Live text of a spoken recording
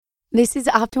This is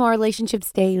Optimal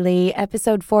Relationships Daily,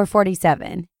 episode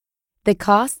 447, The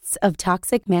Costs of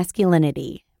Toxic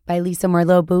Masculinity by Lisa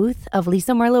Merlo-Booth of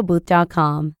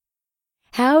lisamerlobooth.com.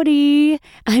 Howdy!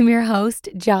 I'm your host,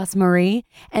 Joss Marie,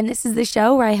 and this is the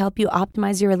show where I help you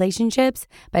optimize your relationships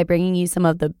by bringing you some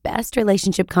of the best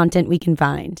relationship content we can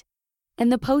find.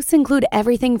 And the posts include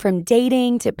everything from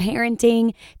dating to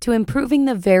parenting to improving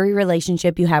the very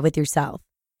relationship you have with yourself.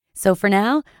 So for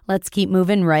now, let's keep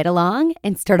moving right along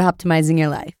and start optimizing your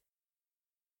life.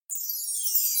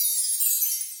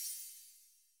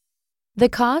 The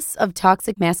Costs of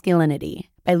Toxic Masculinity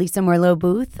by Lisa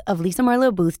Merlo-Booth of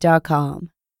lisamerlobooth.com.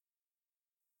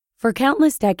 For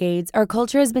countless decades, our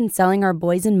culture has been selling our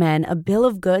boys and men a bill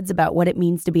of goods about what it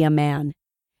means to be a man.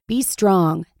 Be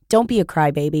strong. Don't be a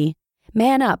crybaby.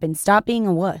 Man up and stop being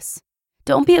a wuss.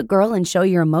 Don't be a girl and show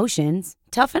your emotions.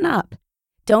 Toughen up.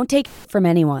 Don't take from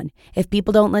anyone. If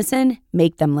people don't listen,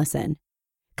 make them listen.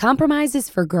 Compromise is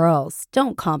for girls.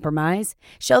 Don't compromise.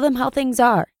 Show them how things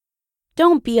are.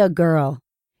 Don't be a girl.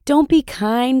 Don't be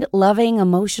kind, loving,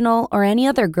 emotional, or any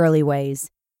other girly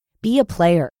ways. Be a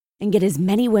player and get as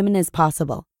many women as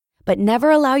possible, but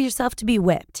never allow yourself to be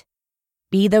whipped.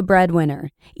 Be the breadwinner,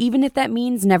 even if that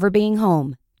means never being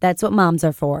home. That's what moms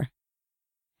are for.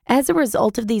 As a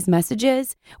result of these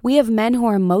messages, we have men who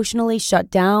are emotionally shut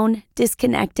down,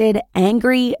 disconnected,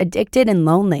 angry, addicted, and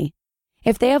lonely.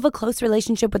 If they have a close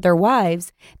relationship with their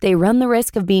wives, they run the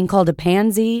risk of being called a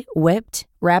pansy, whipped,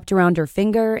 wrapped around her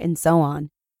finger, and so on.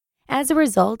 As a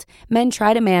result, men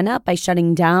try to man up by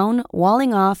shutting down,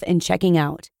 walling off, and checking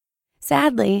out.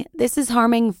 Sadly, this is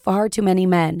harming far too many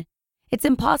men. It's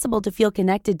impossible to feel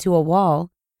connected to a wall.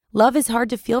 Love is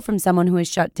hard to feel from someone who is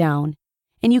shut down.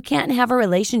 And you can't have a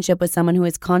relationship with someone who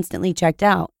is constantly checked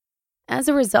out. As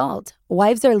a result,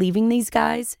 wives are leaving these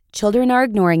guys, children are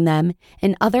ignoring them,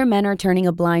 and other men are turning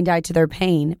a blind eye to their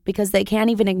pain because they can't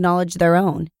even acknowledge their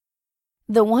own.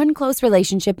 The one close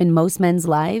relationship in most men's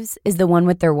lives is the one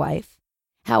with their wife.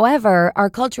 However,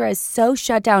 our culture has so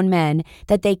shut down men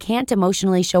that they can't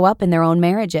emotionally show up in their own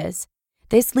marriages.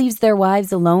 This leaves their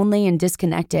wives lonely and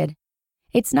disconnected.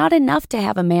 It's not enough to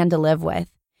have a man to live with.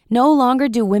 No longer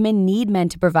do women need men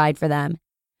to provide for them.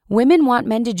 Women want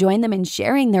men to join them in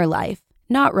sharing their life,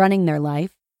 not running their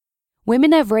life.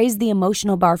 Women have raised the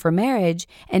emotional bar for marriage,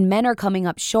 and men are coming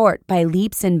up short by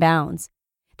leaps and bounds.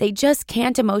 They just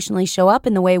can't emotionally show up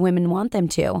in the way women want them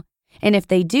to. And if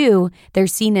they do, they're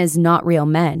seen as not real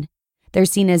men. They're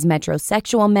seen as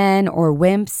metrosexual men or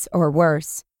wimps or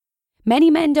worse.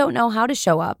 Many men don't know how to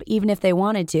show up, even if they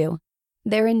wanted to.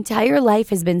 Their entire life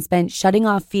has been spent shutting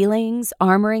off feelings,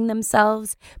 armoring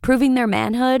themselves, proving their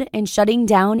manhood, and shutting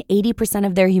down 80%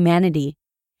 of their humanity.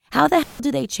 How the hell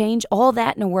do they change all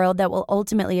that in a world that will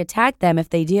ultimately attack them if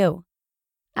they do?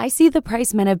 I see the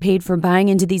price men have paid for buying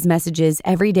into these messages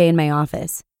every day in my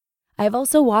office. I've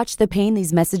also watched the pain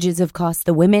these messages have cost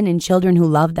the women and children who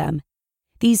love them.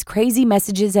 These crazy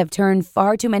messages have turned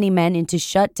far too many men into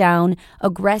shut down,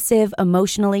 aggressive,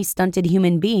 emotionally stunted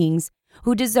human beings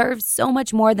who deserve so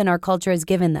much more than our culture has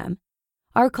given them.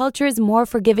 Our culture is more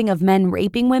forgiving of men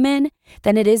raping women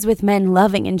than it is with men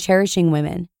loving and cherishing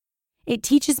women. It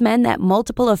teaches men that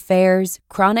multiple affairs,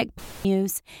 chronic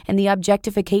use, and the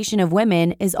objectification of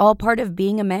women is all part of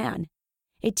being a man.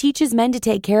 It teaches men to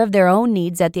take care of their own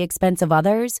needs at the expense of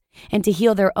others and to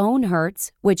heal their own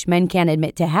hurts, which men can't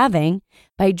admit to having,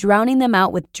 by drowning them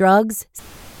out with drugs,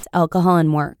 alcohol,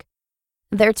 and work.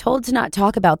 They're told to not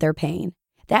talk about their pain.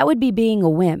 That would be being a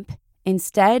wimp.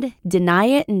 Instead, deny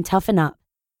it and toughen up.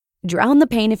 Drown the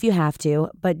pain if you have to,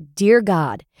 but dear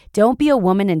God, don't be a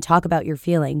woman and talk about your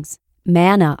feelings.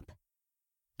 Man up.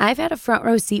 I've had a front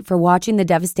row seat for watching the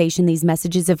devastation these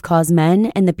messages have caused men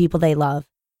and the people they love.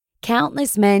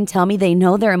 Countless men tell me they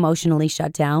know they're emotionally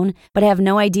shut down, but have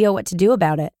no idea what to do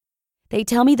about it. They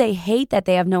tell me they hate that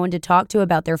they have no one to talk to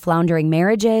about their floundering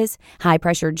marriages,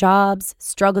 high-pressure jobs,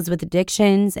 struggles with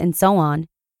addictions, and so on.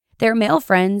 Their male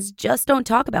friends just don't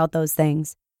talk about those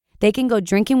things. They can go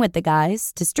drinking with the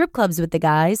guys, to strip clubs with the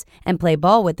guys, and play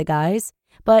ball with the guys,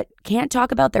 but can't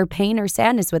talk about their pain or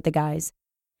sadness with the guys.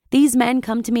 These men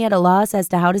come to me at a loss as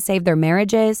to how to save their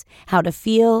marriages, how to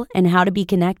feel, and how to be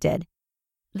connected.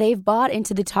 They've bought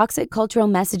into the toxic cultural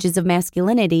messages of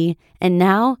masculinity and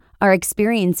now are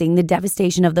experiencing the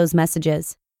devastation of those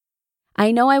messages.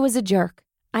 I know I was a jerk.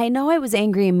 I know I was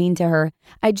angry and mean to her.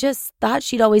 I just thought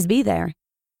she'd always be there.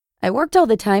 I worked all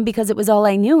the time because it was all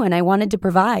I knew and I wanted to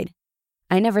provide.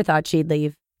 I never thought she'd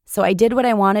leave, so I did what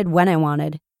I wanted when I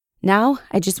wanted. Now,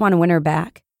 I just want to win her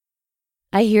back.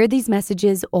 I hear these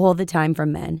messages all the time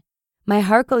from men. My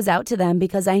heart goes out to them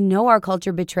because I know our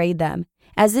culture betrayed them,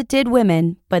 as it did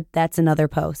women, but that's another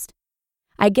post.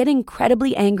 I get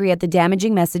incredibly angry at the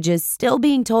damaging messages still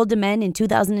being told to men in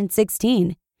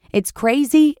 2016. It's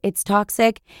crazy, it's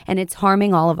toxic, and it's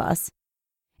harming all of us.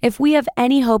 If we have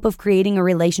any hope of creating a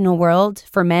relational world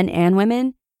for men and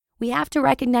women, we have to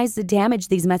recognize the damage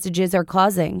these messages are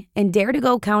causing and dare to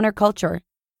go counterculture.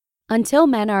 Until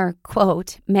men are,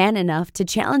 quote, man enough to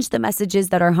challenge the messages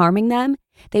that are harming them,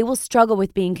 they will struggle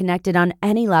with being connected on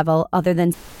any level other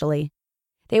than sexually.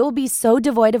 They will be so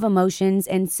devoid of emotions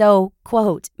and so,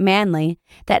 quote, manly,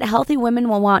 that healthy women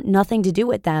will want nothing to do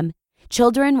with them.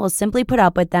 Children will simply put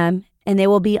up with them, and they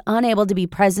will be unable to be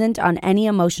present on any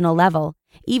emotional level,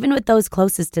 even with those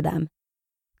closest to them.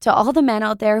 To all the men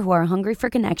out there who are hungry for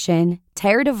connection,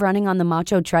 tired of running on the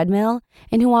macho treadmill,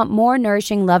 and who want more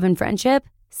nourishing love and friendship,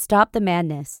 stop the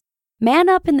madness. Man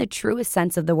up in the truest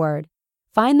sense of the word.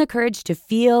 Find the courage to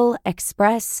feel,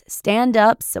 express, stand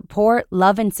up, support,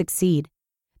 love, and succeed.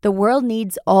 The world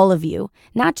needs all of you,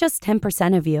 not just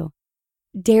 10% of you.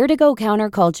 Dare to go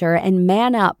counterculture and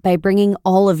man up by bringing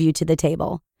all of you to the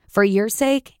table, for your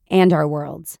sake and our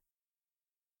world's.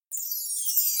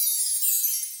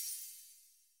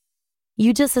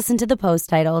 You just listened to the post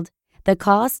titled, The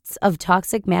Costs of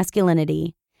Toxic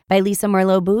Masculinity by Lisa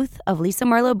Merlo-Booth of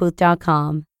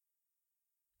lisamerlobooth.com.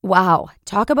 Wow,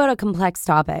 talk about a complex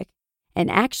topic. And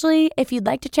actually, if you'd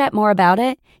like to chat more about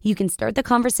it, you can start the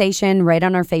conversation right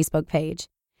on our Facebook page.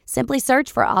 Simply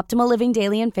search for Optimal Living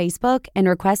Daily on Facebook and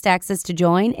request access to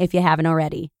join if you haven't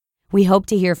already. We hope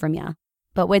to hear from you.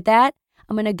 But with that,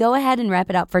 I'm going to go ahead and wrap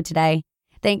it up for today.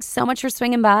 Thanks so much for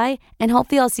swinging by, and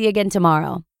hopefully I'll see you again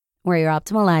tomorrow, where your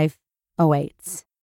optimal life awaits.